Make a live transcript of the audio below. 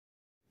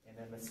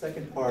the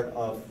second part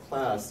of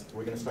class,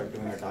 we're going to start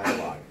doing our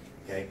dialogue,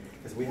 okay?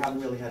 Because we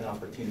haven't really had an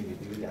opportunity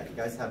to do that. You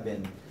guys have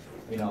been,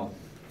 you know,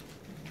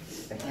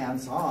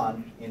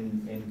 hands-on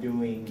in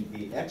doing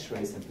the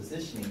X-rays and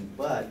positioning,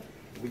 but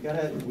we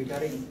gotta include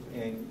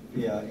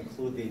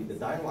the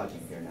dialogue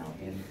in here now,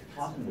 and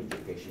talking with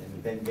your patient,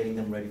 and then getting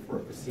them ready for a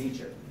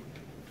procedure.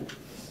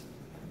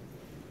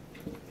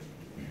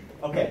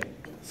 Okay,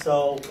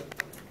 so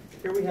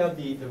here we have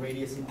the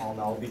radius and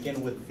ulna. I'll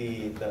begin with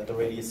the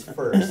radius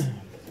first.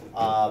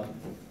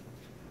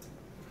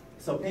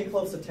 So pay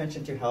close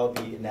attention to how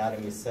the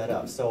anatomy is set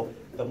up. So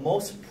the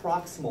most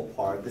proximal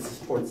part, this is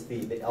towards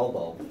the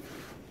elbow,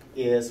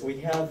 is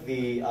we have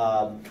the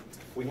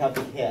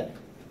head,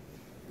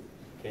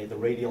 okay, the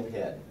radial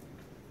head.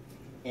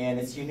 And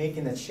it's unique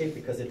in its shape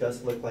because it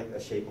does look like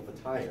a shape of a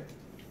tire,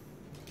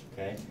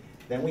 okay?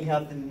 Then we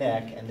have the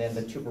neck and then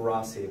the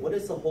tuberosity. What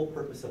is the whole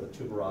purpose of a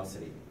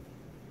tuberosity?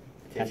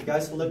 Okay, if you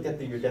guys looked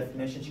at your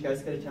definitions, you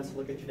guys get a chance to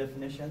look at your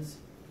definitions?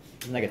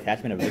 Isn't like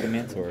attachment of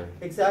ligaments or?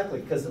 Exactly,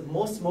 because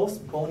most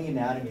bony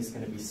anatomy is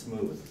going to be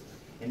smooth.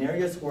 In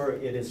areas where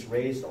it is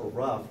raised or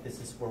rough,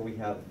 this is where we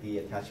have the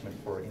attachment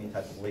for any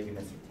type of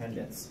ligaments or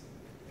tendons.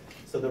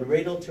 So the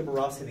radial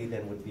tuberosity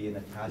then would be an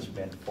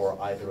attachment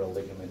for either a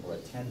ligament or a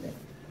tendon.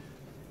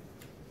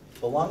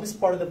 The longest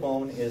part of the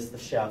bone is the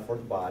shaft or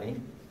the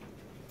body.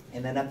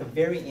 And then at the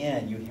very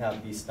end, you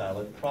have the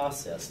styloid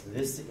process.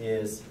 This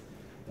is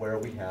where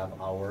we have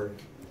our,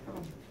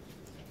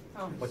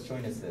 what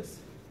joint is this?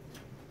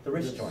 The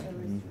wrist joint,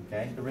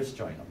 okay? The wrist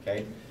joint,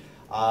 okay?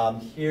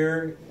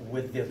 Here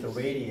with the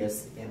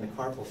radius in the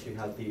carpals, you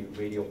have the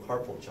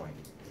radiocarpal joint.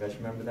 You guys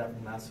remember that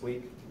from last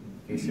week?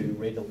 Okay, so your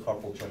radial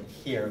carpal joint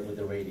here with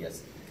the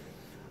radius.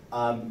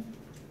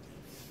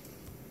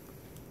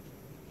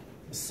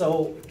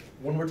 So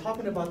when we're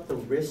talking about the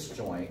wrist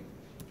joint,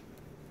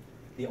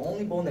 the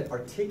only bone that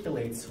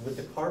articulates with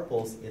the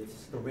carpals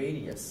is the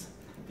radius.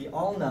 The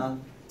ulna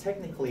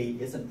technically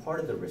isn't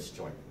part of the wrist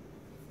joint.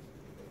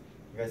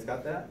 You guys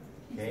got that?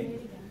 Okay.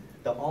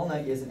 The ulna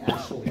isn't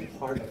actually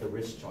part of the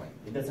wrist joint.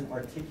 It doesn't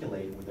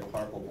articulate with the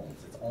carpal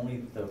bones. It's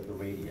only the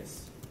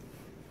radius.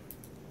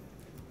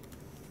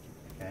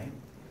 Okay.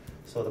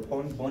 So the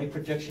bony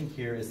projection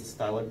here is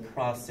the styloid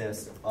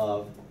process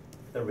of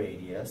the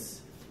radius.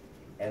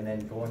 And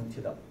then going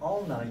to the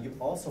ulna, you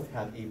also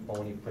have a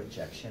bony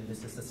projection.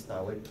 This is the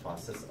styloid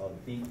process of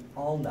the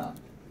ulna.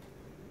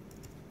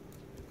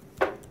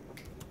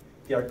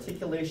 The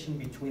articulation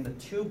between the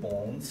two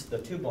bones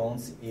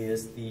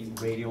is the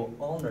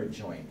radio-ulnar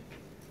joint.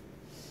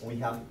 We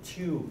have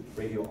two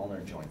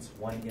radio-ulnar joints.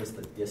 One is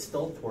the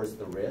distal towards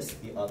the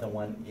wrist. The other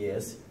one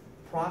is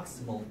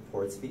proximal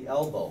towards the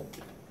elbow.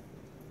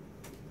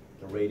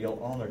 The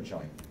radio-ulnar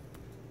joint.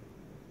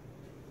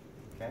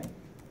 Okay?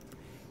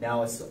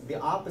 Now it's the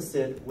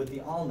opposite with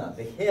the ulna.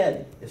 The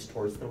head is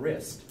towards the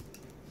wrist.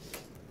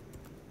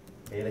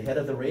 Okay, the head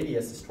of the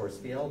radius is towards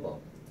the elbow.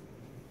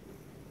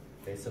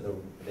 Okay, so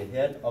the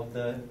head of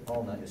the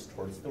ulna is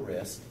towards the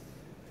wrist.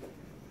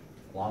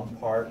 Long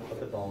part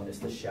of the bone is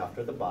the shaft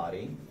of the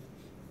body.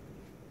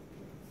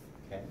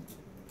 Okay.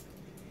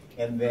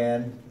 And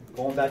then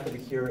going back over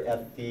here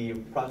at the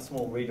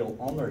proximal radial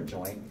ulnar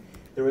joint,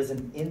 there is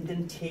an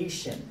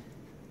indentation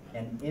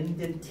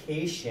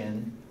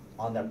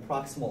on that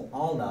proximal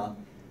ulna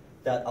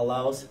that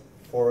allows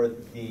for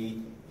the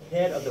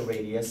head of the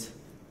radius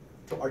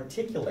to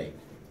articulate.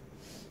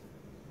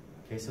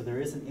 Okay, so there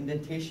is an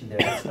indentation there.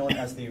 It's known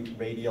as the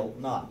radial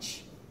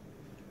notch.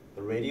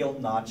 The radial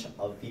notch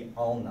of the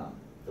ulna.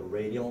 The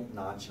radial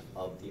notch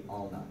of the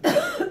ulna.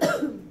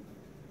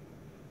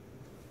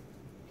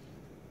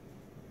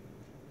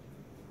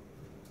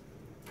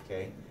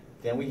 Okay,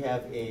 then we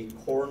have a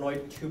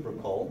coronoid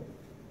tubercle.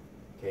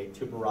 Okay,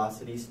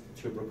 tuberosities,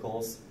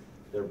 tubercles.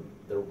 They're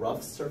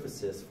rough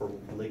surfaces for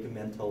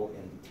ligamental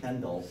and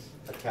tendal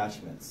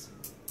attachments.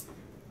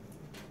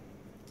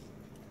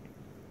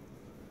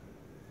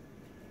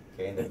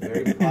 Okay, and the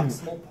very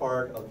proximal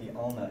part of the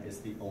ulna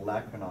is the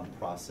olecranon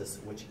process,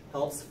 which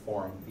helps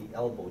form the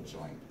elbow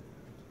joint.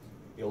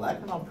 The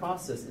olecranon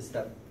process is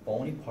that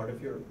bony part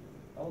of your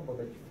elbow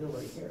that you feel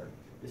right here.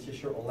 This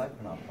is your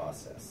olecranon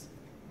process.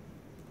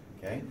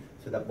 Okay,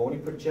 so that bony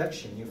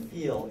projection you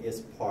feel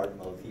is part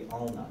of the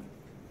ulna.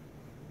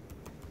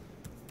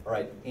 All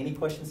right, any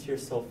questions here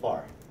so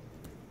far?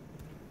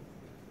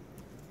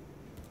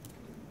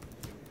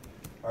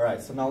 All right,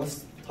 so now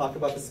let's talk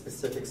about the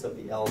specifics of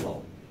the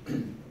elbow.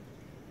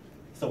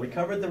 So we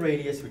covered the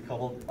radius, we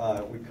covered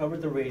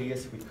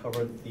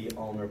the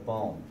ulnar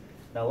bone.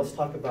 Now let's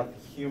talk about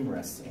the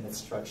humerus and its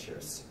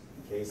structures.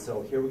 Okay,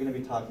 so here we're going to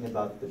be talking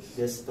about the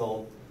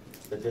distal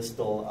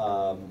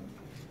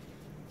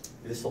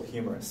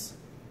humerus.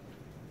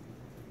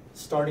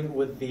 Starting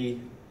with the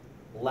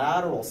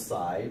lateral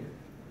side,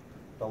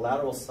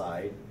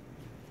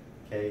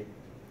 okay,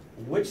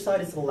 which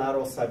side is the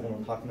lateral side when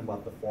we're talking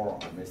about the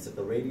forearm? Is it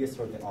the radius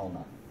or the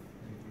ulna?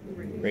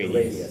 Radius. The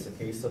radius,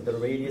 okay, so the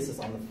radius is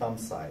on the thumb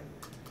side.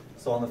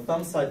 So on the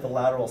thumb side, the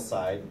lateral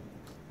side,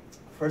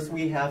 first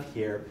we have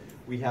here,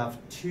 we have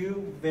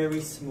two very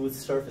smooth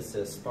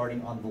surfaces.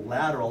 Starting on the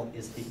lateral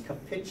is the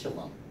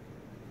capitulum.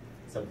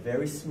 It's a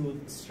very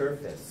smooth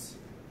surface.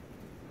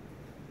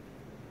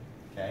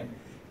 Okay?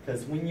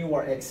 Because when you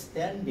are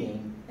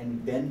extending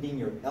and bending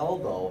your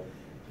elbow,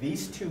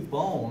 these two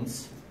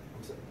bones,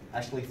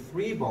 actually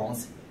three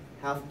bones,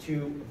 have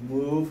to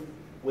move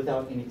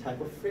without any type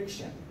of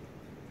friction.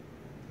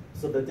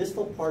 So the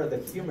distal part of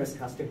the humerus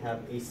has to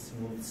have a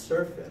smooth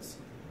surface.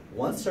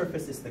 One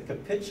surface is the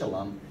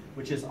capitulum,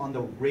 which is on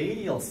the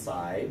radial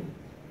side.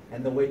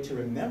 And the way to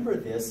remember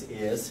this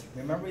is,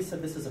 remember we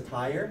said this is a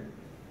tire?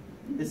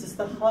 This is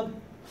the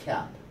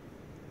hubcap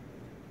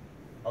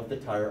of the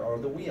tire or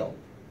the wheel.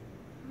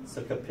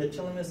 So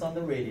capitulum is on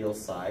the radial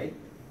side.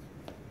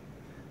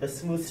 The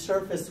smooth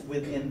surface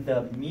within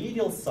the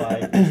medial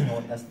side is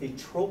known as the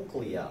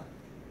trochlea.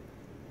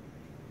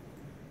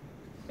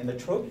 And the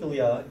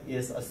trochlea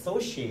is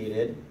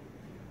associated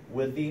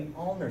with the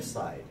ulnar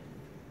side.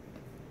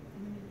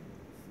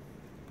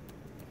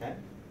 Okay?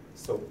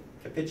 So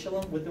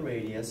capitulum with the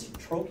radius,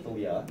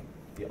 trochlea,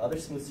 the other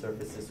smooth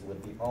surfaces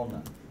with the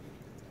ulna.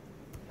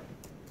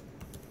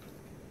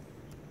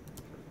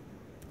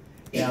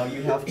 Now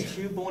you have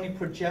two bony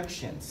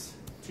projections.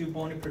 Two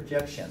bony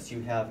projections.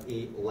 You have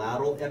a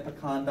lateral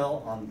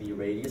epicondyle on the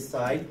radius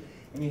side,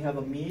 and you have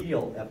a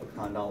medial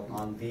epicondyle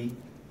on the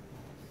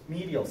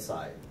medial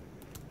side.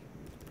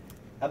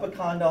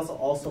 Epicondyles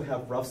also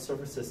have rough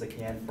surfaces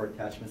again for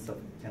attachments of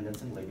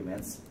tendons and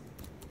ligaments.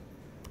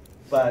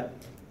 But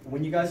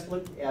when you guys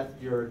look at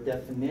your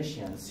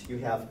definitions, you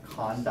have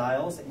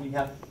condyles and you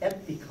have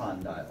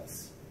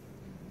epicondyles.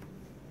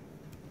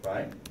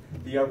 Right?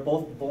 They are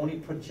both bony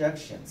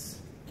projections.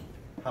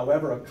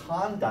 However, a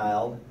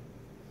condyle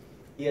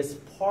is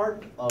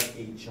part of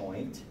a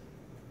joint.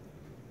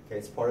 Okay,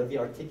 it's part of the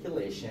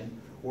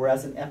articulation,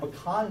 whereas an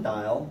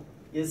epicondyle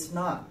is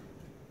not.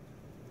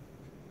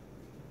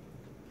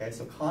 Okay,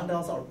 so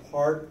condyles are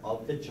part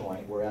of the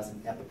joint, whereas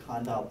an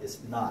epicondyle is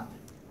not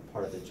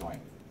part of the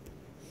joint.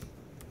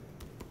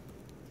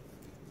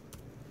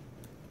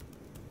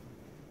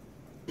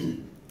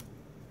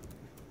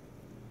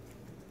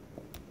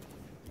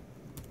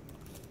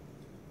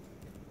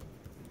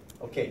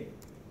 Okay,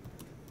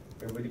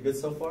 everybody good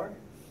so far?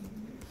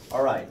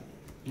 All right,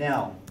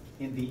 now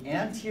in the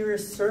anterior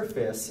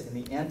surface of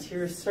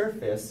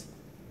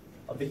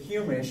the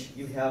humerus,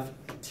 you have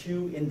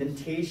two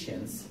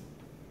indentations,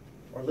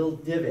 or little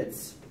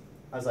divots,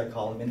 as I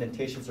call them,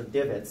 indentations or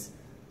divots,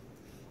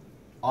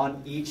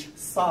 on each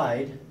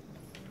side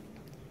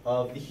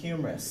of the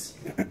humerus.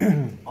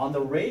 On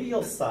the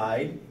radial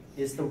side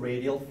is the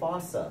radial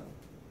fossa.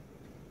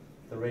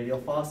 The radial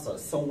fossa.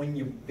 So when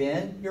you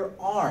bend your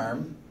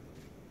arm,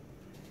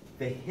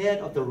 the head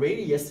of the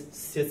radius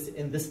sits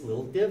in this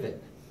little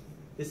divot.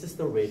 This is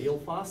the radial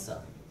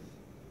fossa.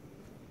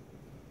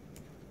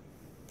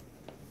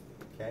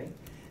 Okay?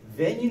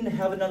 Then you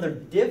have another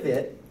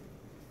divot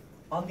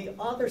on the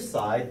other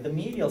side, the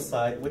medial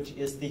side, which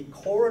is the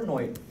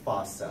coronoid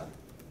fossa.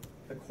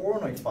 The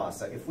coronoid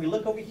fossa. If we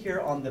look over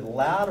here on the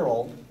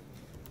lateral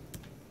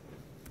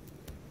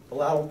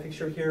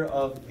picture here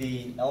of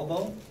the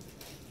elbow,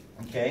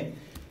 okay?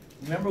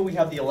 Remember we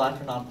have the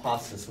olecranon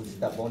process, which is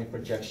that bony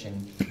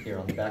projection here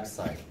on the back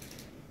side.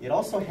 It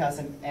also has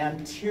an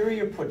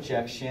anterior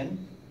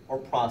projection or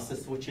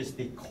process, which is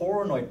the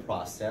coronoid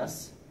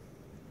process.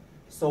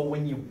 So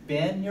when you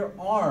bend your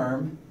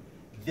arm,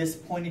 this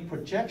pointy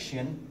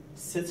projection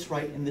sits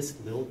right in this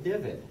little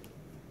divot,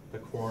 the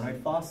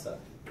coronoid fossa.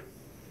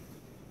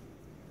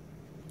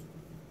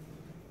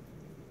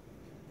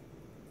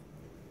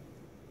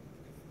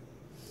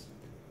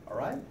 All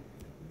right?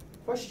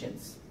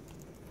 Questions?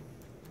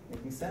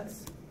 Making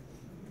sense?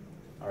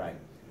 All right.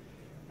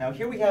 Now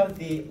here we have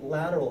the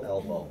lateral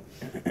elbow.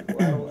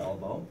 Lateral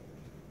elbow.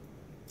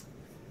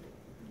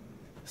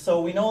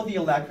 So we know the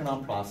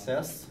olecranon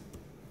process.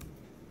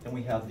 Then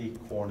we have the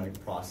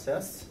coronoid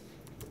process.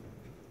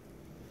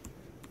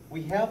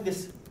 We have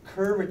this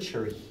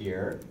curvature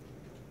here,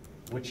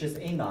 which is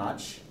a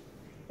notch.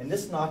 And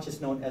this notch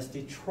is known as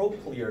the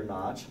trochlear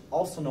notch,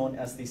 also known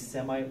as the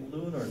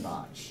semilunar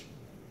notch.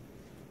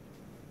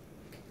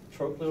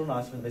 Trochlear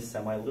notch and the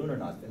semilunar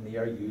notch, and they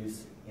are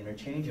used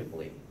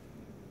interchangeably.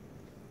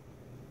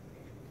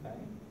 Okay.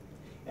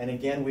 And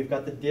again, we've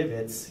got the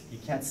divots. You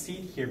can't see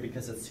it here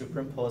because it's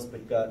superimposed,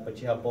 but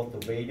you have both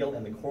the radial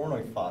and the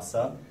coronoid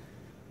fossa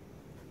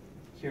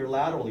here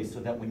laterally, so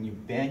that when you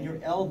bend your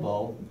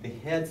elbow, the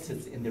head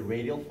sits in the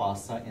radial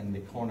fossa and the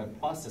coronoid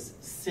process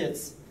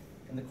sits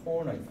in the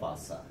coronoid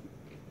fossa.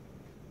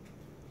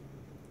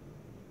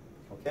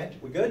 Okay,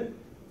 we good?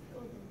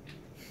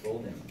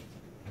 Golden.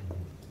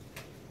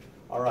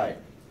 All right.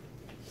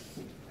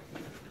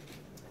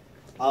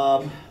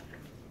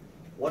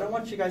 What I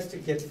want you guys to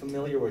get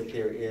familiar with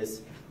here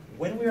is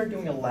when we are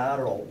doing a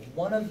lateral,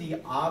 one of the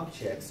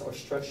objects or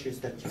structures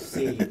that you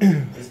see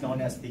is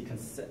known as the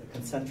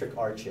concentric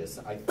arches.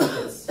 I think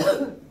it's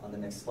on the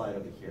next slide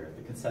over here,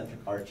 the concentric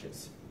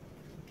arches.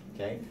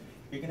 Okay?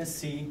 You're going to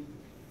see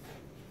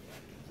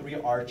three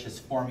arches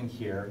forming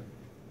here.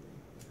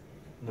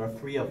 There are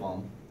 3 of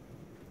them.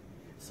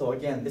 So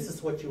again, this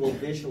is what you will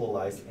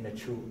visualize in a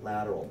true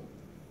lateral.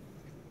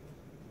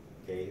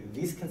 Okay,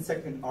 these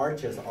concentric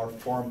arches are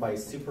formed by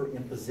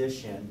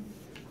superimposition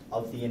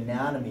of the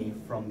anatomy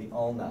from the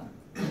ulna.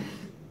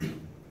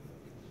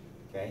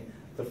 Okay,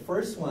 the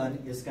first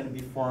one is going to be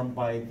formed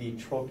by the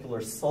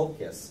trochlear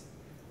sulcus.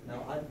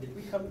 Now, did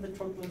we cover the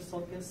trochlear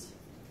sulcus?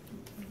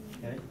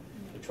 Okay,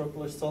 the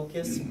trochlear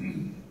sulcus.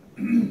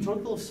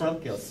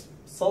 Trochlear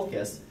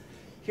sulcus.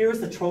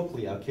 Here's the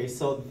trochlea. Okay,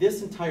 so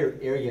this entire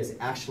area is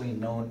actually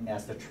known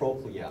as the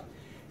trochlea.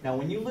 Now,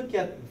 when you look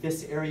at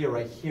this area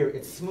right here,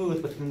 it's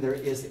smooth, but then there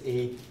is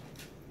a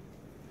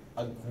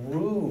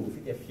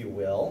groove, if you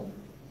will,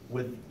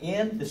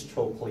 within this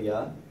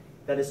trochlea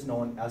that is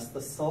known as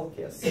the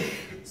sulcus.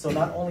 So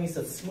not only is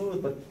it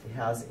smooth, but it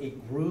has a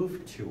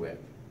groove to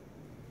it.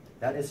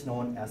 That is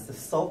known as the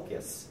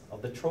sulcus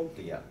of the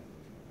trochlea.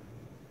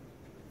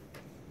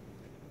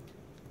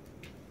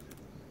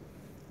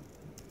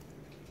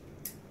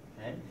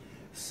 Okay?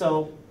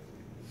 So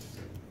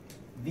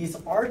these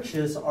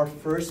arches are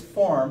first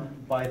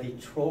formed by the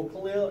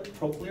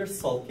trochlear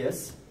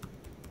sulcus,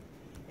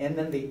 and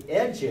then the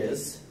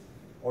edges,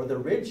 or the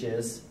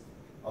ridges,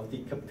 of the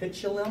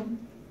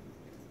capitulum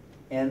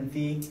and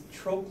the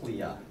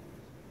trochlea.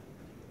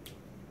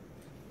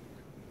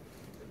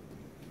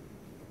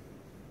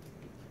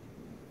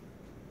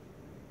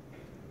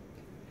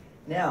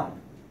 Now,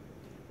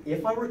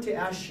 if I were to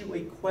ask you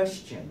a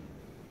question,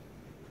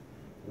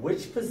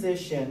 which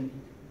position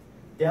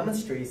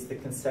demonstrates the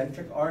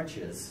concentric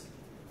arches,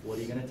 what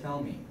are you going to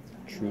tell me?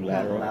 True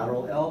lateral.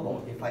 Lateral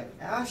elbow. If I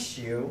ask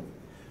you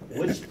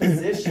which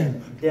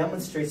position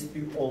demonstrates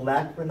the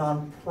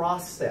olecranon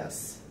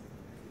process,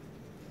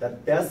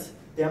 that best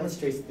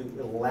demonstrates the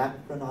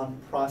olecranon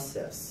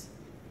process,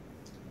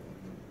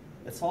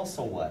 it's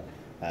also what?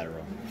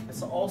 Lateral.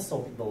 It's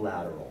also the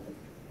lateral.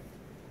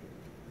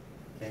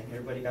 Okay,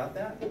 everybody got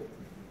that?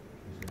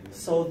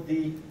 So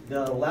the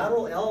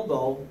lateral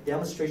elbow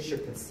demonstrates your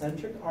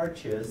concentric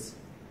arches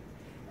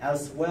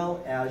as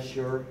well as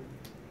your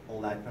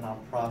olecranon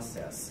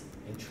process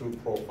in true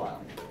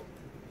profile.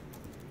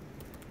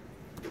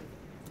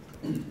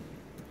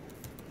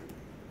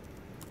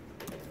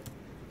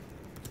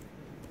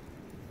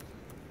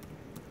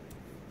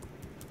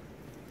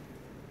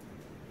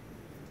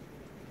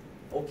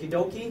 Okie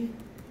dokie?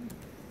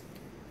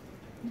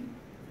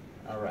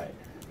 All right,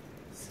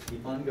 let's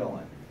keep on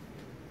going.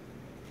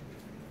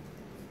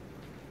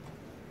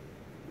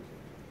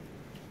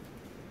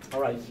 All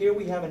right, here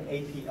we have an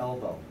AP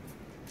elbow.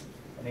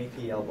 An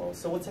AP elbow.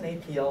 So what's an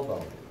AP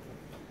elbow?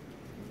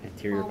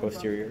 Anterior,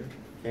 posterior.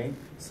 Okay,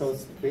 so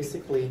it's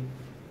basically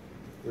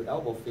your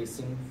elbow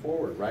facing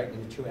forward, right?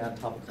 In the true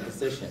anatomical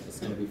position, it's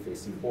going to be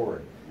facing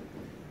forward.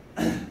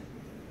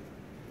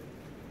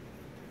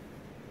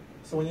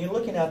 So when you're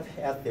looking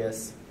at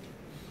this,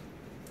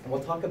 and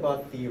we'll talk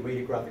about the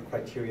radiographic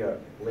criteria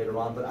later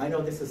on, but I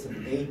know this is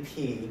an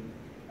AP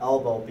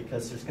elbow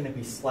because there's going to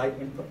be slight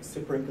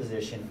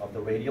superimposition of the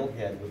radial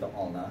head with the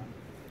ulna,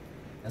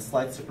 and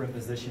slight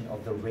superimposition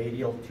of the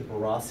radial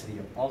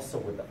tuberosity also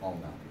with the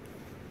ulna.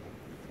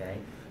 Okay?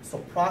 So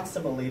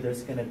proximally,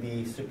 there's going to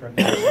be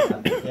superimposition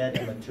at the head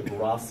and the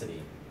tuberosity,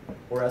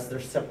 whereas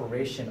there's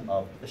separation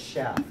of the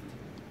shaft.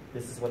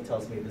 This is what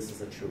tells me this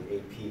is a true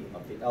AP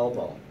of the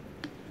elbow.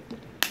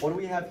 What do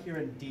we have here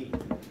in D?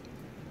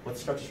 What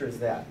structure is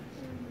that?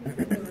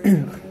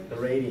 The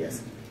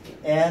radius.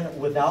 And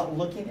without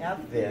looking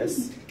at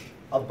this,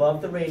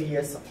 above the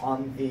radius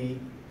on the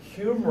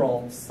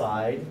humeral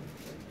side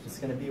is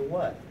going to be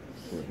what?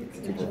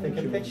 The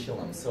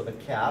capitulum. So the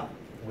cap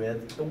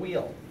with the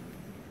wheel.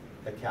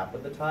 The cap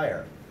with the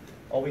tire.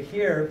 Over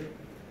here,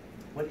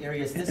 what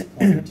area is this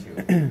pointed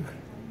to?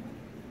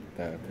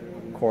 The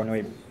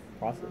coronoid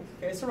process?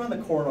 Okay, it's around the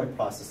coronoid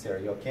process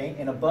area, okay?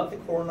 And above the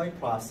coronoid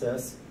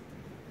process,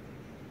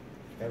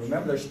 okay,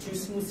 remember there's 2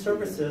 smooth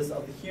surfaces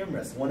of the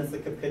humerus. One is the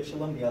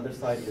capitulum, the other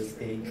side is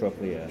the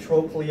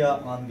trochlea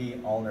on the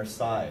ulnar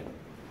side,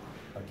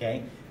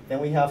 okay? Then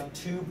we have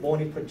 2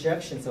 bony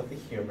projections of the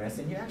humerus,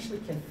 and you actually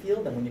can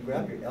feel them when you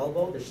grab your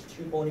elbow. There's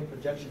 2 bony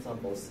projections on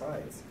both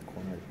sides.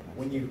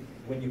 When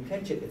you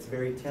pinch it, it's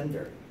very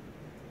tender,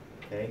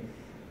 okay?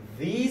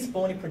 These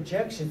bony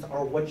projections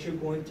are what you're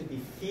going to be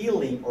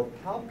feeling or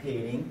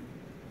palpating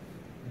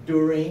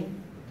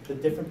during the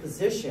different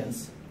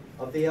positions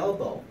of the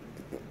elbow.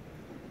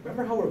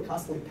 Remember how we're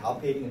constantly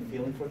palpating and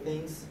feeling for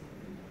things?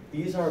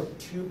 These are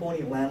 2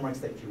 bony landmarks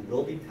that you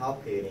will be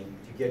palpating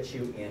to get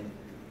you in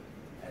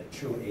a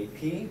true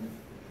AP,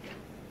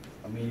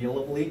 a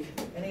medial oblique,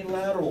 and a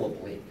lateral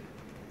oblique.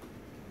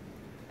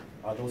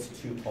 Are those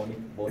 2 bony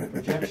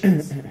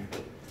projections.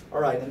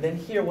 All right, and then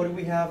here, what do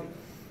we have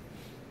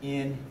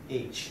in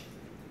H?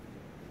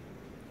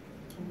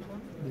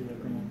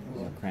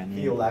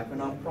 The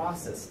olecranon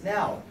process.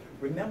 Now,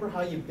 remember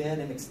how you bend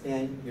and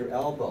extend your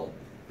elbow.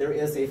 There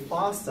is a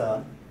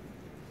fossa.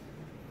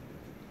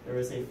 There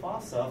is a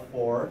fossa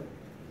for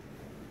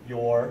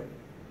your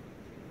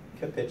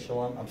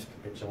capitulum.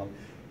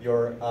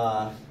 Your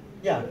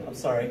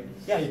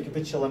your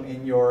capitulum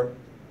in your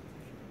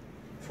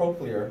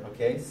trochlear,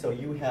 okay, so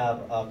you have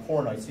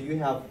coronoid, so you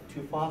have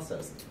two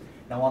fossas.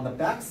 Now on the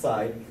back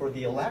side, for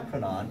the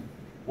olecranon,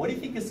 what do you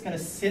think is going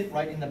to sit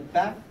right in the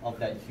back of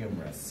that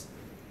humerus?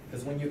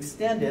 Because when you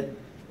extend it,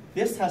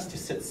 this has to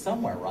sit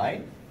somewhere,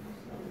 right?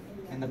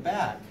 In the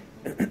back.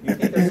 You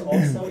think there's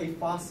also a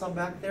fossa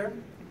back there?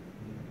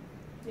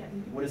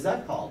 What is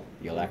that called?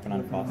 The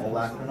olecranon fossa.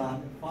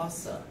 Olecranon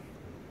fossa.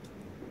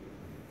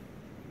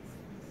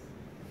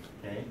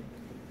 Okay,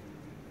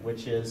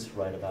 which is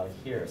right about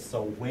here.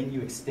 So when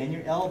you extend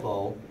your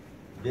elbow,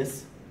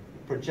 this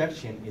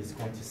projection is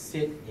going to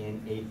sit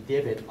in a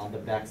divot on the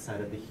back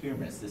side of the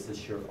humerus. This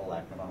is your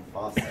olecranon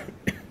fossa.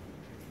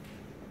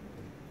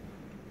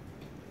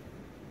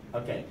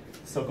 Okay,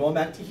 so going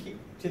back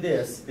to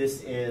this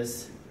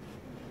is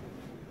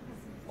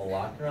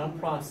olecranon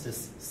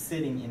process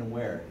sitting in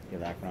where? The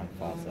olecranon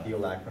fossa. The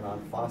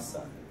olecranon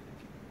fossa.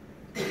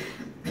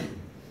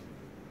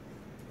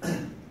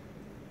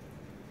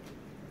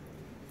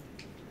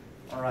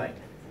 All right.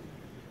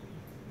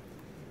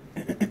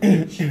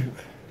 H.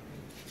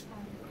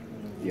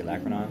 The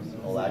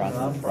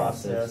Olecranon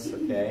process,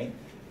 okay.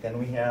 Then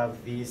we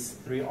have these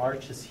three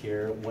arches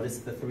here. What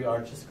is the three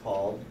arches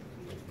called?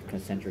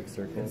 Concentric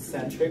circles.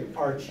 Concentric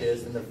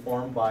arches, and they're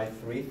formed by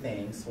three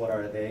things. What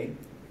are they?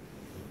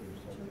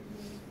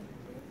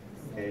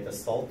 Okay, the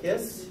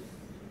sulcus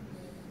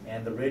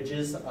and the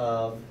ridges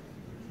of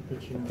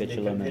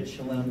Capitulum the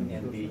capitulum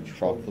and the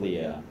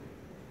trochlea.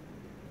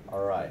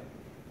 All right.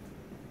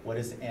 What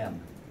is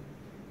M?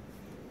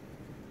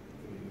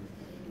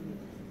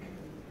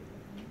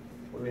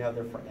 What do we have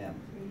there for M?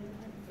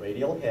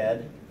 Radial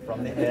head.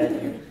 From the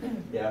head,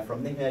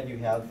 from the head you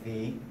have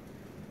the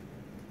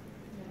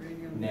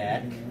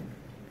neck.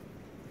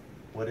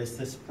 What is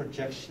this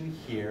projection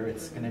here?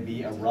 It's going to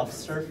be a rough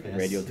surface.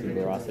 Radial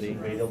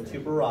tuberosity. Radial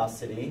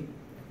tuberosity.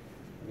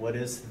 What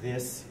is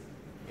this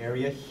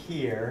area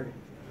here?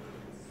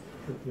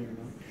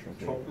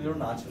 Trochlear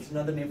notch. What's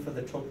another name for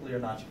the trochlear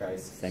notch,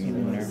 guys?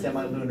 Semilunar.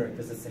 Semilunar,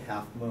 because it's a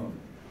half moon.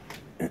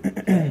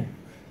 And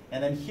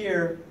then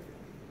here,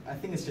 I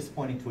think it's just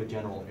pointing to a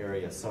general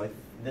area. So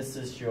this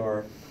is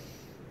your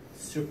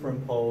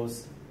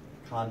superimposed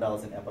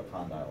condyles and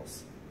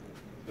epicondyles.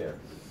 There.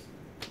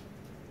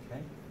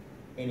 Okay.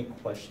 Any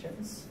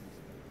questions?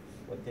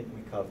 What did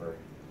we cover?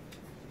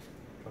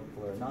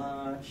 Trochlear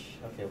notch.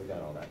 Okay, we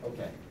got all that.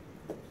 Okay.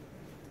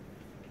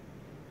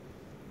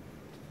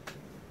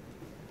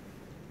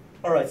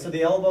 All right, so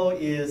the elbow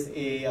is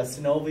a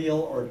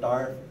synovial or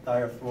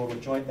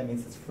diaphragmatic joint. That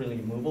means it's freely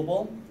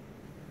movable.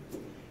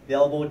 The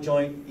elbow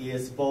joint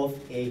is both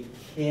a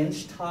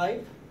hinge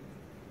type.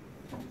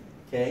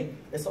 Okay,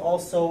 it's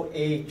also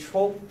a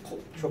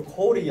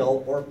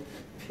trocodial or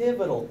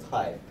pivotal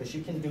type, because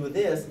you can do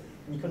this,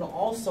 and you can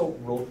also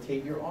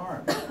rotate your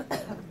arm.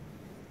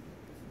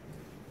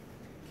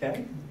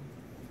 Okay,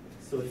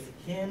 so it's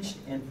hinged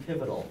and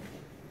pivotal.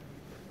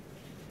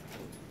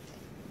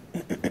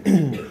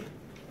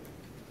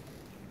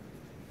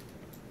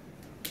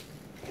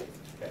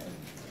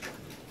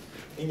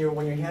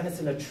 When your hand is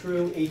in a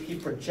true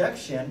AP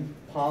projection,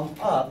 palm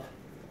up,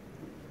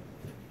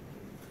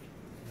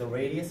 the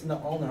radius and the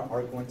ulna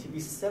are going to be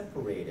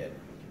separated.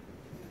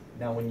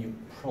 Now when you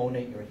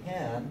pronate your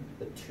hand,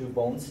 the two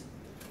bones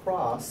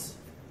cross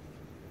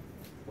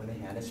when the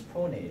hand is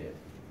pronated.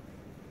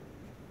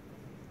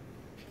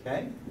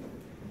 Okay?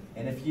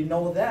 And if you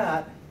know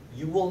that,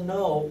 you will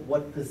know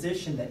what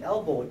position the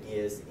elbow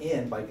is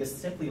in by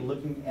just simply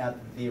looking at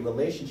the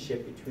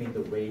relationship between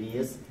the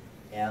radius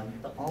and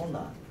the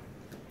ulna.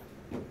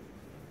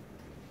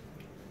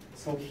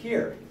 So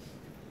here,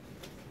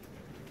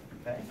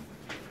 okay,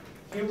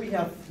 here we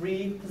have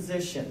three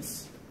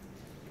positions.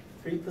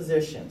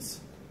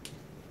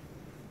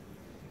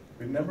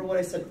 Remember what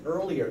I said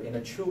earlier, in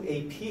a true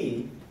AP,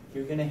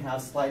 you're going to have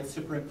slight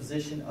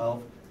superimposition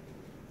of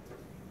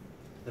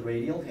the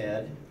radial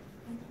head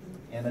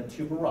and a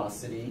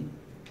tuberosity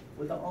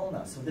with the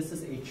ulna. So this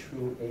is a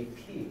true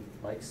AP,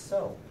 like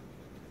so.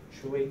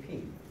 True AP.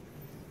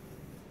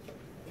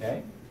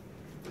 Okay?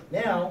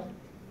 Now,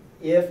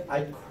 if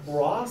I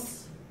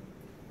cross,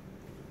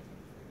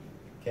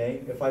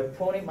 okay, if I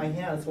pronate my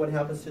hands, what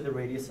happens to the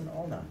radius and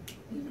ulna?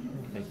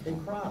 They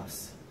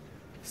cross.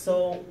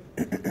 So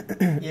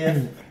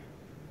if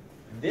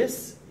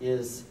this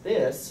is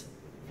this,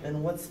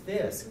 then what's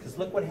this? Because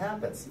look what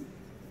happens.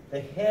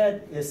 The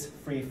head is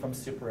free from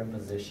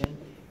superimposition,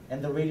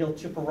 and the radial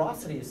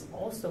tuberosity is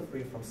also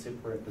free from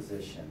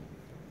superimposition.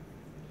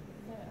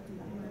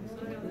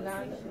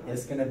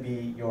 It's going to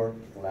be your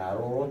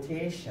lateral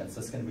rotation. So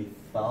it's going to be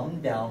thumb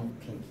down,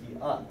 pinky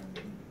up.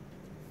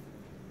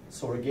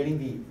 So we're getting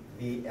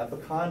the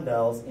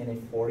epicondyles in a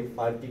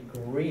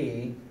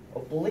 45-degree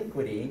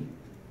obliquity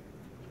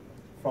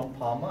from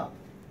palm up.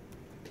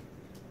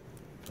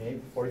 Okay,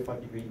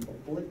 45-degree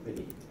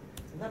obliquity.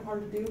 Isn't that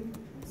hard to do?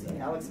 I'm seeing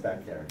Alex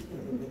back there.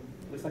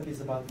 Looks like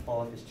he's about to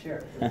fall off his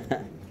chair.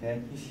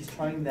 Okay, he's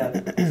trying that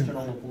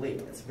external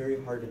oblique. It's very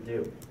hard to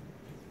do.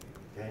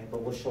 Okay,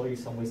 but we'll show you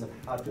some ways of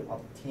how to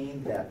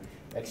obtain that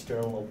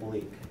external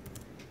oblique.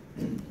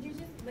 Could you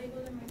just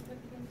label them real quick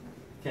again?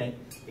 Okay,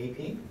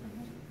 AP,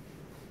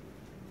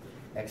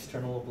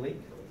 external oblique,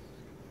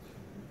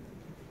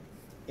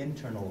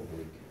 internal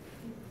oblique.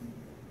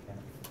 Okay.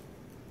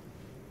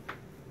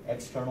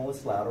 External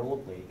is lateral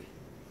oblique.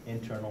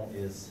 Internal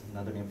is,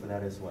 another name for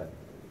that is what?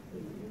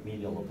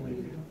 Medial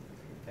oblique.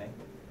 Okay.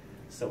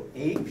 So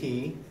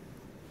AP,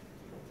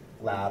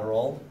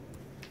 lateral,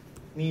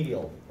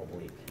 medial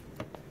oblique.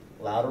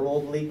 Lateral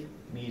oblique,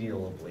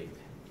 medial oblique.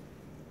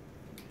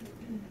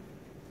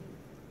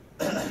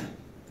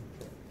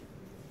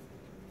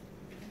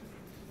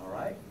 All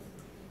right.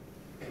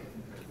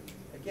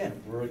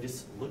 Again, we're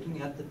just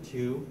looking at the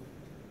two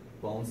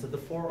bones of the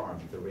forearm,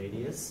 the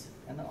radius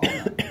and the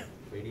ulna.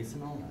 Radius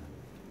and ulna.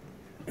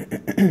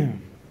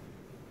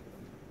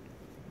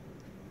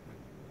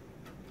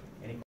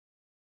 Any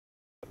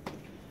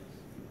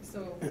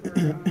So for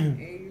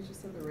A, you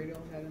just said the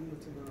radial head and the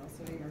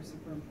tuberosity are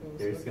superimposed.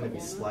 There's with going to the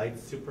be ulna? slight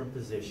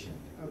superimposition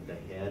of the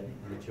Okay. head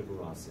and the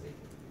tuberosity.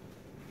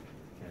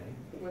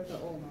 Okay? With the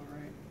ulna,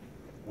 right?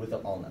 With the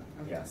ulna,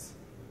 Okay. yes.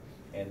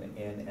 And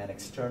in an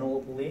external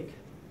oblique,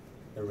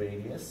 the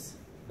radius,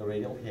 the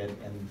radial head,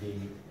 and the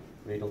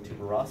radial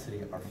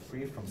tuberosity are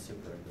free from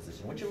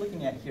superimposition. What you're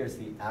looking at here is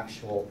the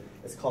actual,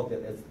 it's called,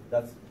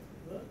 that's,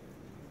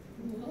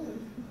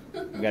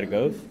 You got a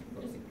ghost?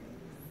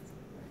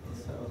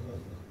 so,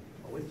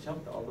 oh, we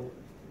jumped all the way.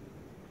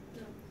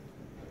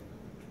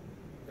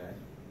 Okay.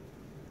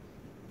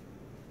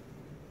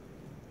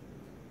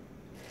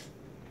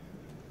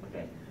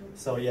 Okay,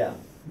 so yeah,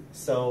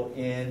 so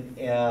in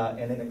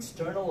an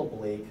external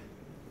oblique,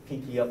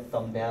 pinky up,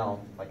 thumb down,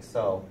 like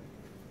so,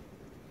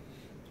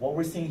 what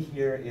we're seeing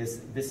here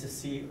is this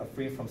is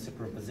free from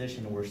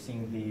superimposition. We're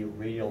seeing the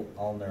radial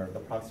ulnar, the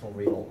proximal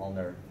radial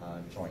ulnar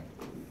joint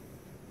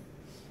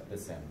at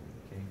this end,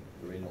 okay,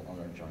 the radial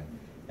ulnar joint.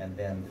 And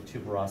then the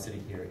tuberosity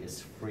here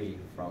is free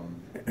from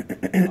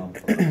the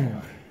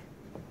ulna.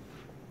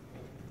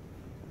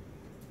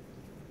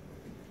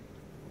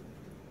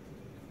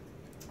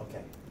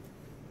 Okay.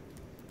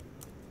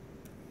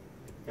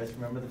 You guys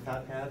remember the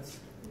fat pads?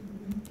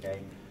 Okay.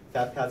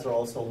 Fat pads are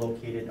also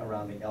located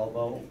around the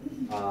elbow.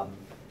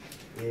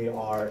 They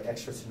are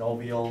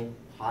extrasynovial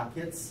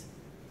pockets.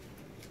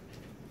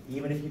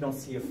 Even if you don't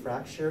see a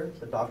fracture,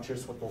 the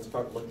doctors, what they'll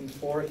start looking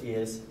for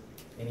is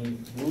any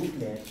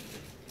movement,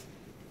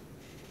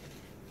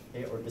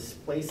 okay, or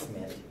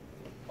displacement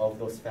of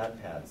those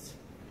fat pads.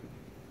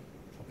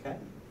 Okay?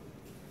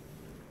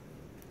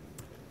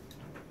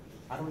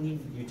 I don't need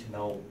you to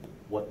know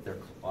what their,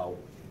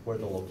 where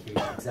the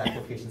exact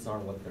locations are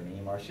and what their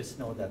name are. Just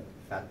know that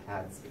fat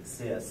pads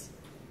exist.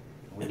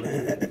 And we look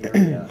at that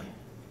area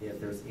if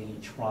there's any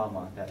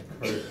trauma that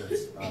occurs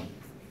with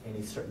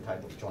any certain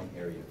type of joint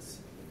areas,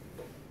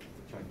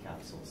 joint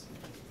capsules.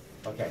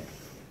 Okay,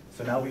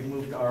 so now we've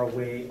moved our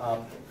way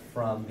up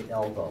from the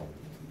elbow.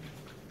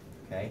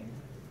 Okay,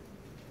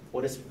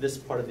 what is this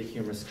part of the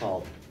humerus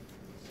called?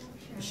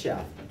 The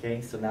shaft.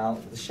 Okay, so now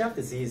the shaft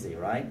is easy,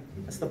 right?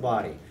 That's the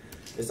body.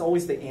 It's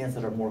always the ends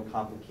that are more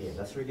complicated.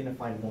 That's where you're going to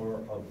find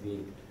more of the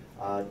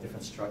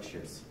different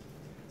structures.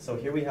 So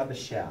here we have the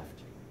shaft.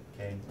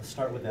 Okay, let's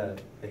start with the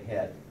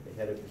head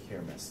of the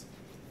humerus.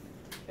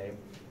 Okay,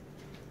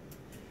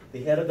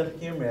 the head of the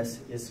humerus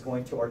is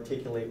going to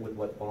articulate with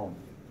what bone?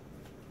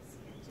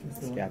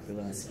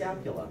 Scapula. The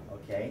scapula.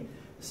 Okay,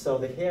 so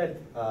the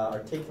head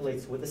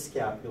articulates with the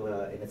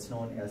scapula, and it's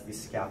known as the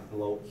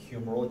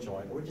scapulohumeral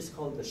joint, or we just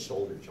call it the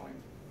shoulder joint.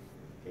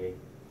 Okay,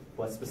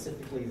 but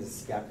specifically the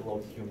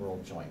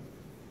scapulohumeral joint.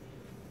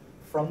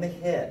 From the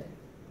head,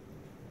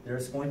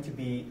 there's going to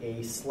be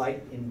a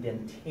slight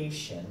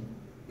indentation,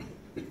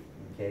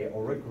 okay,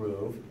 or a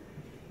groove,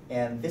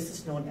 and this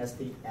is known as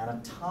the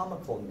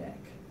anatomical neck.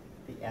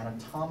 The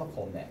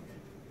anatomical neck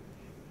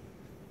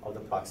of the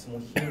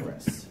proximal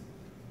humerus.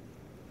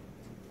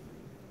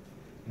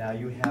 Now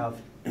you have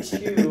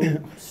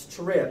two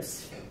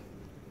strips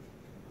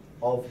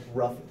of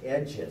rough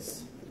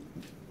edges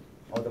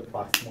of the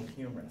proximal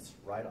humerus,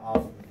 right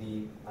off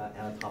the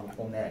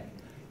anatomical neck.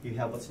 You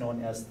have what's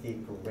known as the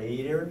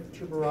greater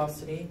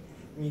tuberosity,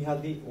 and you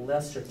have the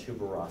lesser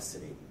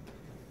tuberosity.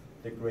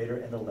 The greater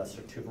and the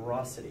lesser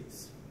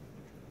tuberosities.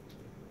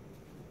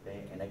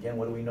 Okay, and again,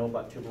 what do we know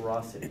about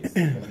tuberosities? It's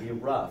going to be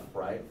rough,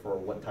 right? For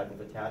what type of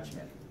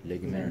attachment?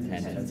 Ligament or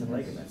Tendons tendon. and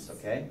ligaments,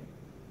 okay?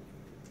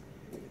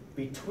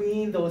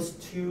 Between those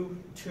two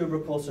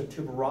tubercles or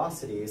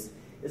tuberosities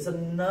is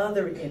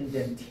another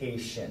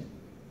indentation.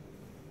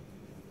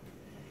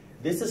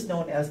 This is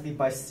known as the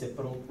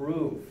bicipital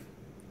groove.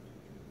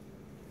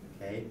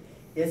 Okay?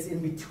 It's in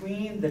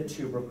between the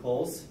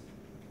tubercles,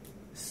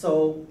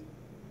 so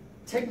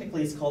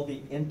technically it's called the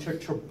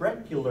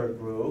intertubercular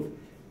groove,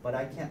 but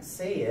I can't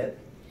say it,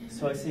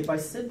 so I say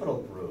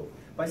bicipital groove.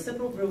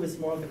 Bicipital groove is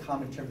more of the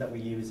common term that we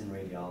use in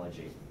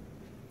radiology.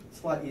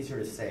 It's a lot easier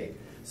to say.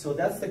 So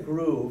that's the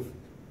groove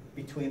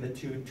between the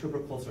two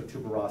tubercles or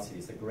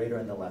tuberosities, the greater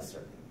and the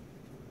lesser.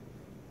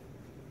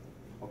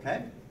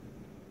 Okay?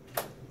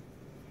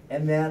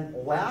 And then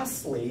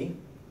lastly,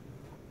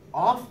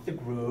 off the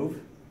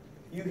groove,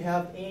 you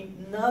have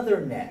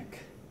another neck.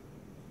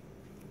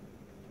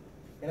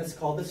 and it's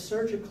called the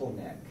surgical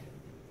neck.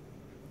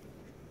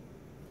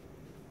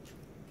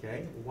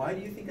 Okay, why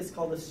do you think it's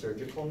called the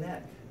surgical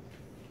neck?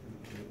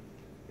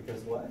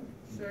 Because what?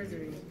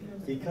 Surgery.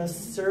 Because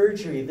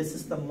surgery, this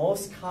is the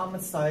most common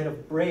site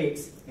of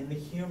breaks in the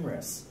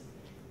humerus,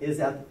 is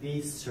at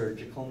the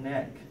surgical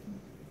neck.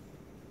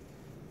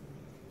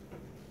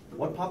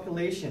 What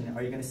population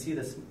are you going to see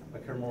this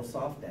occur most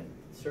often?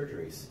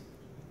 Surgeries.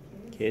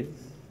 Kids?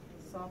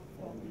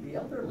 Softball. The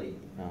elderly.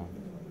 Oh.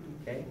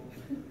 Okay.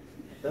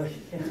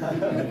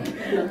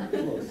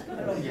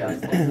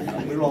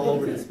 Yeah, we're all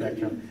over the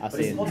spectrum. I'll But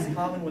see it's it. most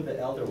common with the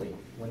elderly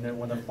when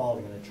they're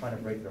falling and they're trying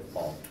to break their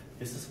fall.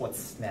 This is what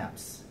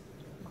snaps.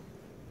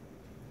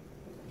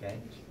 Okay?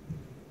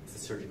 It's a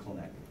surgical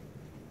neck.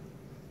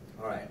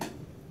 All right.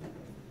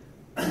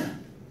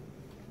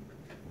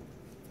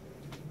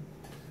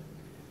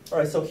 All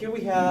right, so here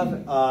we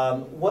have,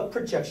 what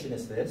projection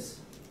is this?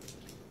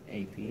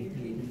 AP.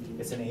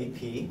 It's an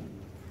AP.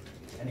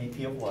 An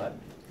AP of what?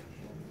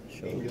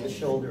 AP of the Shoulder.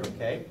 shoulder,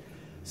 okay?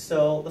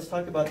 So let's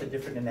talk about the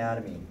different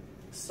anatomy.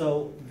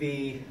 So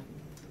the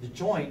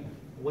joint,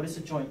 what is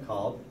the joint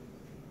called?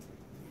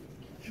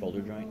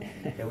 Shoulder joint.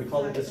 Okay, we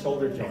call it the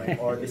shoulder joint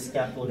or the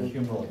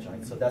scapulohumeral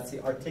joint. So that's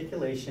the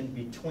articulation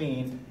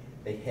between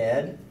the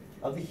head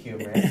of the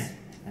humerus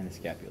And the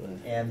scapula.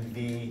 and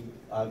the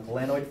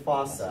glenoid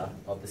fossa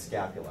of the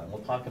scapula. And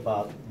we'll talk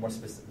about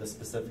the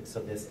specifics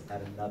of this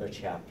at another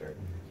chapter.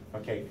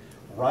 Okay,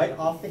 right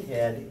off the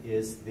head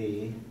is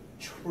the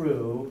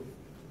true,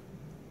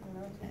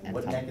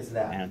 what neck is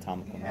that?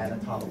 Anatomical neck.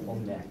 Anatomical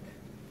neck.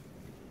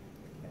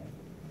 Okay.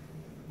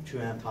 True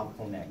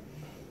anatomical neck.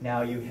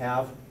 Now you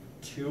have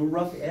two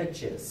rough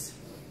edges.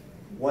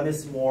 One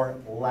is more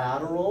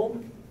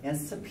lateral and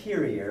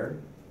superior.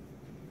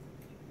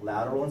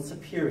 Lateral and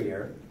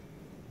superior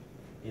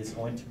is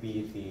going to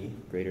be the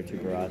Greater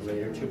tuberosity.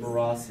 greater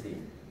tuberosity.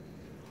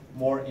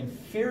 More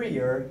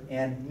inferior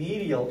and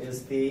medial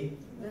is the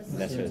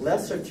Lesser.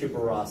 lesser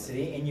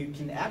tuberosity, and you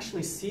can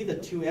actually see the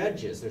two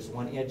edges. There's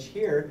one edge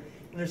here,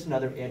 and there's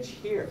another edge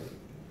here.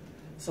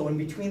 So in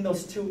between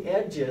those two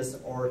edges,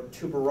 or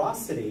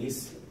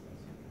tuberosities,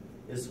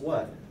 is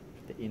what?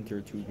 The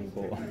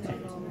intertubercle.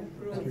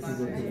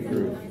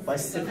 Groove.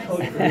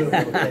 Bicipital groove.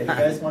 Okay, you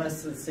guys want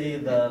us to say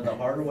the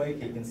harder way?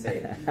 Okay, you can say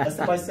it. That's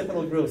the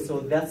bicipital groove. So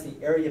that's the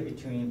area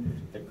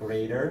between the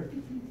greater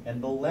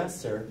and the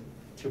lesser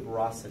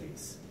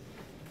tuberosities.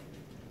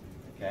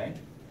 Okay?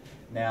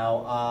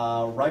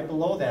 Now, right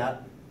below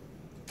that,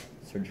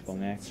 Surgical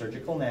neck.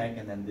 surgical neck,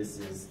 and then this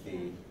is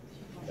the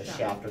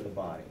shaft of the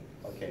body.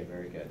 Okay,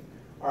 very good.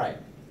 All right.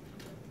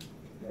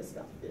 You guys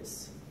got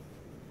this.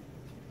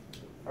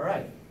 All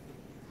right.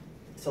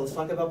 So let's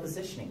talk about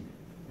positioning.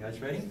 You guys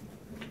ready?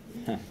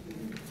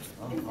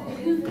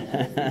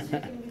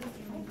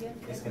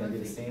 It's going to be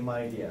the same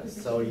idea.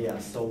 So yeah,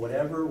 so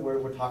whatever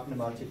we're talking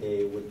about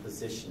today with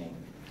positioning,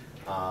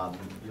 you'll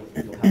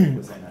have to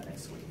present that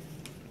next week.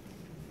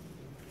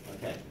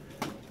 Okay.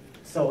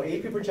 So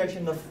AP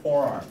projection of the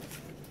forearm.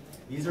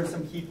 These are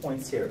some key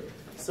points here.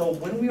 So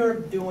when we are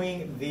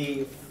doing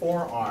the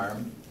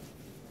forearm,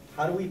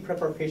 how do we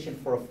prep our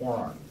patient for a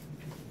forearm?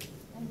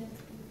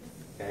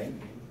 Okay.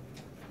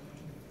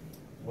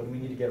 What do we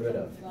need to get rid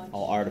of?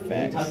 All Any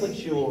artifacts. type of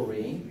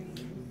jewelry.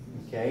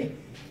 Okay.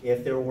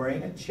 If they're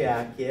wearing a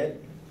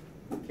jacket,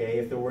 okay,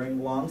 if they're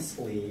wearing long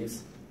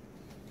sleeves,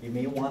 you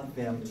may want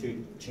them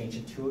to change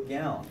it to a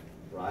gown,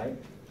 right?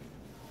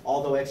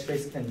 Although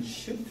x-rays can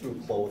shoot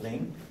through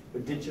clothing,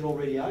 with digital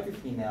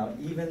radiography now,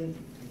 even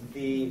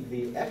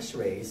the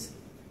x-rays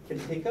can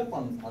pick up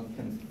on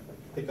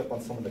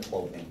some of the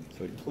clothing,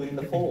 including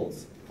the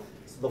folds.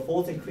 So the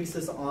folds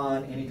increases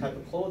on any type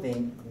of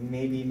clothing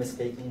may be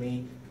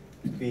mistakenly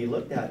be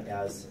looked at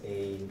as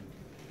a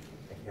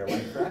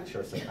hairline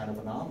fracture, some kind of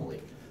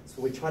anomaly. So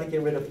we try to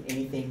get rid of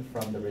anything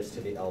from the wrist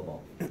to the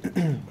elbow.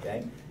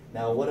 Okay.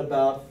 Now, what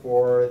about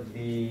for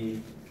the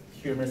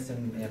humerus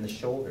and the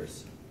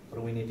shoulders? What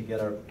do we need to get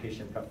our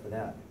patient prepped for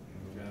that?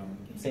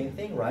 Same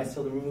thing, right?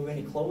 So to remove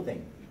any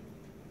clothing.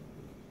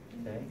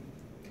 Okay.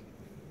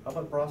 How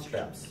about bra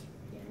straps?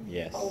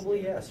 Yes.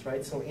 Probably yes,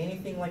 right? So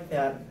anything like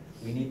that,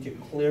 we need to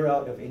clear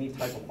out of any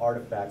type of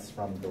artifacts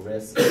from the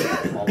wrist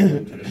all the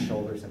way to the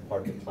shoulders and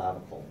part of the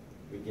clavicle.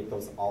 We get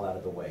those all out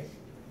of the way.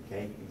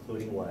 Okay,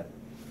 including what?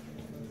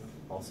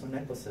 Also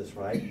necklaces,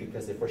 right?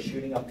 Because if we're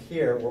shooting up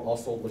here, we're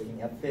also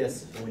looking at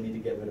this, so we need to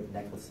get rid of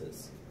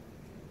necklaces.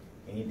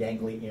 Any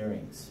dangly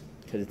earrings.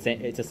 Because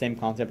it's the same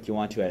concept. You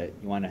want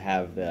to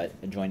have the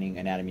adjoining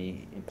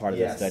anatomy in part of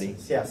the study.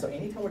 Yeah. So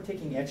anytime we're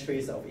taking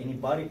X-rays of any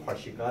body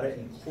parts, you got to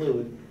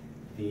include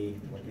the,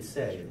 like you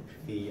said,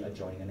 the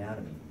adjoining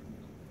anatomy.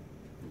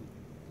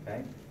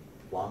 Okay.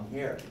 Long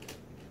hair.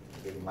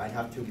 Okay, we might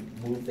have to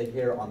move the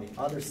hair on the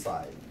other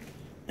side,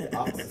 the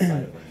opposite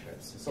side of our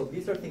hips. So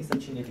these are things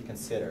that you need to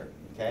consider.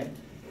 Okay.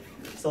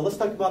 So let's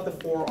talk about the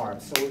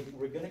forearm. So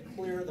we're going to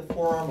clear the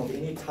forearm of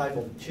any type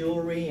of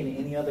jewelry and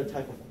any other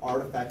type of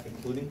artifact,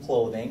 including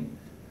clothing.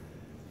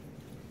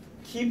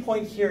 Key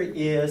point here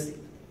is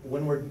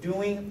when we're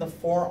doing the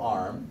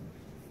forearm,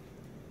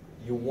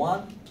 You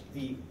want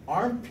the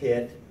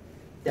armpit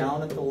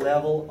down at the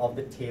level of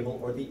the table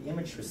or the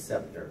image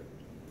receptor.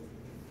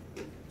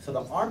 So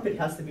the armpit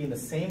has to be in the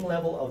same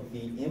level of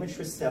the image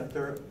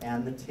receptor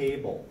and the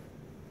table.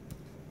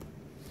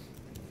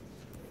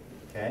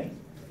 Okay?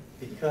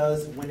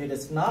 Because when it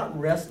is not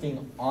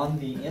resting on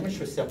the image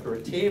receptor or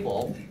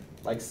table,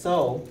 like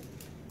so,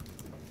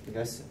 you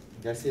guys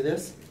see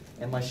this?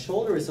 And my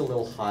shoulder is a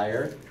little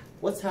higher,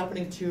 what's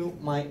happening to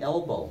my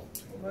elbow?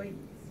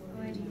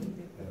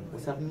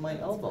 What's happening to my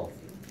elbow?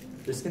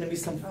 There's going to be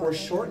some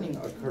foreshortening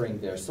occurring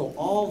there. So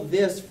all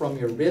this from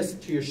your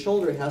wrist to your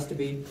shoulder has to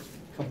be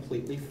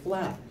completely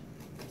flat.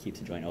 Keeps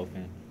the joint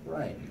open.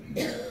 Right.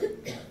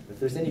 If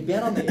there's any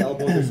bend on the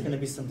elbow, there's going to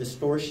be some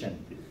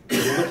distortion.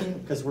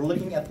 Because we're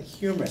looking at the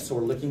humerus, so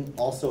we're looking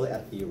also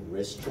at the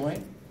wrist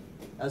joint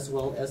as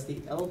well as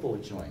the elbow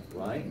joint,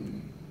 right?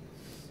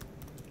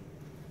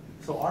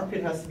 So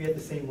armpit has to be at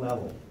the same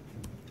level.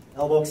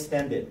 Elbow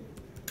extended.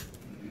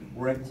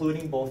 We're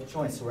including both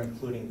joints. So we're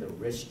including the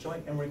wrist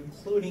joint and we're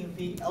including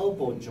the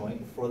elbow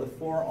joint for the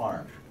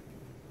forearm.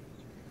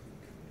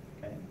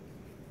 Okay.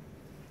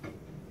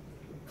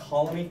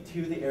 Collimate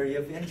to the area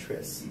of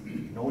interest.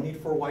 No need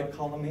for wide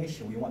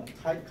collimation. We want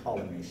tight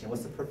collimation.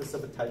 What's the purpose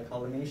of a tight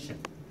collimation?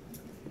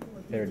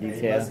 Better Okay,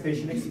 detail. less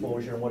patient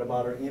exposure. And what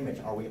about our image?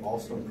 Are we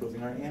also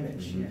improving our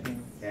image?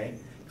 Okay.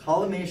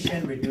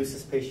 Collimation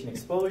reduces patient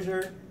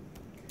exposure.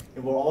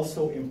 And we're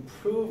also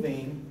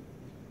improving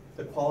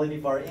the quality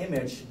of our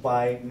image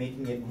by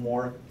making it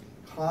more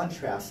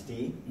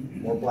contrasty,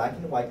 more black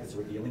and white, because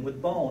we're dealing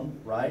with bone,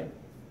 right?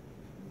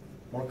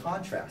 More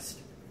contrast,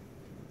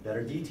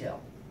 better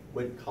detail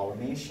with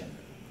collimation,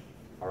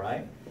 all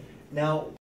right? Now,